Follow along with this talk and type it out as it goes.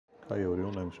Hi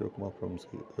everyone, I'm Shivakumar from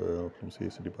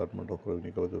CSC Department of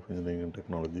Revenue College of Engineering and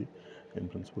Technology. In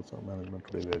Principles of Management,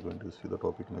 today we are going to see the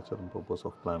topic nature and purpose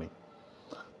of planning.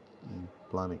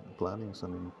 Planning is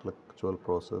an intellectual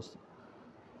process,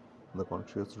 the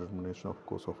conscious determination of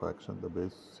course of action, the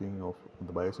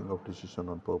biasing of decision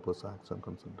on purpose, action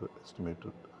considered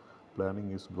estimated.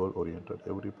 Planning is goal oriented.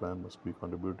 Every plan must be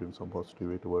contributed in some positive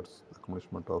way towards the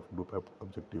accomplishment of group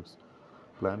objectives.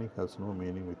 Planning has no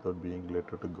meaning without being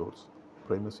related to goals.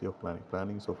 Primacy of planning.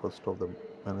 Planning is the first of the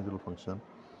managerial function.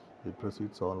 It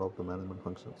precedes all of the management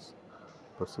functions.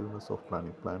 Persistency of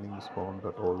planning. Planning is found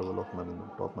at all levels of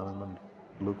management. Top management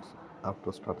looks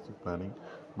after strategic planning.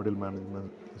 Middle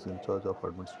management is in charge of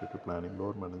administrative planning.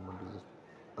 Lower management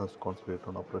is concentrated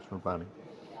on operational planning.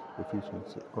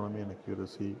 Efficiency, economy and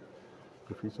accuracy.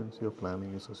 Efficiency of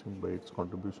planning is assumed by its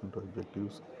contribution to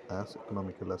objectives as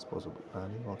economical as possible.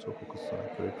 Planning also focuses on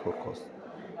accurate forecast.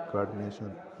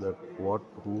 Coordination, that what,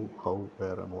 who, how,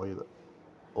 where and why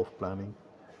of planning.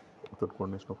 Without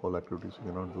coordination of all activities,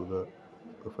 you cannot do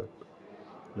the effect.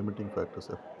 Limiting factors.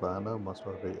 A planner must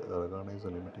recognize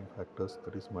the limiting factors,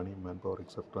 that is money, manpower,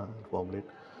 etc., and formulate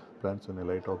plans in the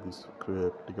light of these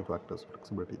critical factors.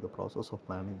 Flexibility. The process of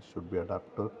planning should be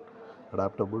adaptable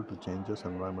to changes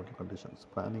in environmental conditions.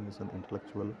 Planning is an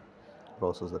intellectual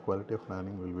process. The quality of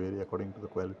planning will vary according to the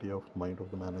quality of mind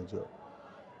of the manager.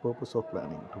 Purpose of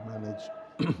planning: to manage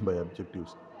by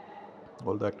objectives.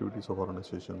 All the activities of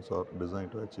organizations are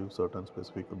designed to achieve certain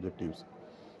specific objectives,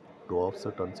 to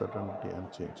offset uncertainty and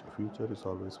change. The future is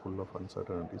always full of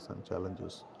uncertainties and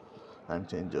challenges and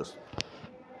changes.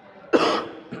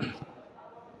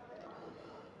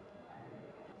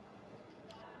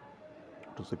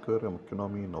 To secure an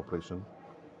economy in operation,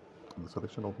 the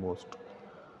selection of most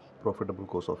profitable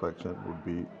course of action would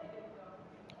be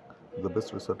the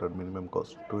best result at minimum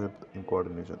cost. To help in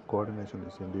coordination. Coordination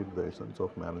is indeed the essence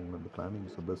of management. The planning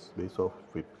is the best base of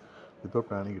it. Without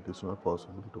planning, it is not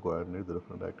possible to coordinate the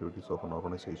different activities of an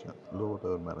organization. Lower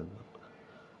level management.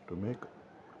 To make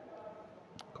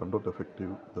control effective,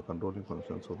 the controlling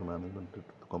functions of the management did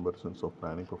the comparisons of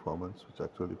planning performance, which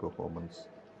actually performance.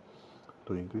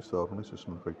 To increase the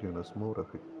organizational effectiveness,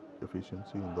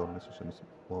 efficiency in the organization is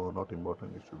more not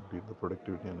important. It should be the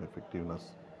productivity and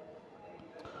effectiveness.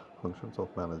 Functions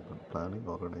of management: planning,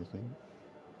 organizing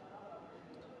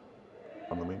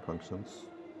are the main functions.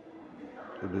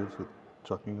 It deals with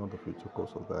chalking out the future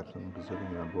course of the action,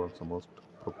 deciding in advance the most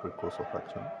appropriate course of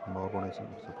action, and organizing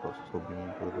is the process of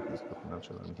bringing together physical,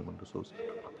 financial, and human resources.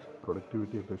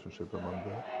 Productivity relationship among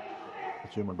the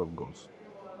achievement of goals.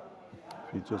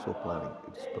 Features of planning.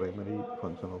 Its primary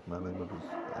function of management is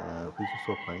features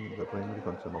of planning. The primary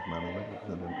function of management is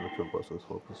an intellectual process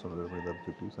focused on delivering the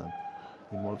objectives and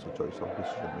involves a choice of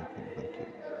decision making. Thank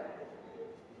you.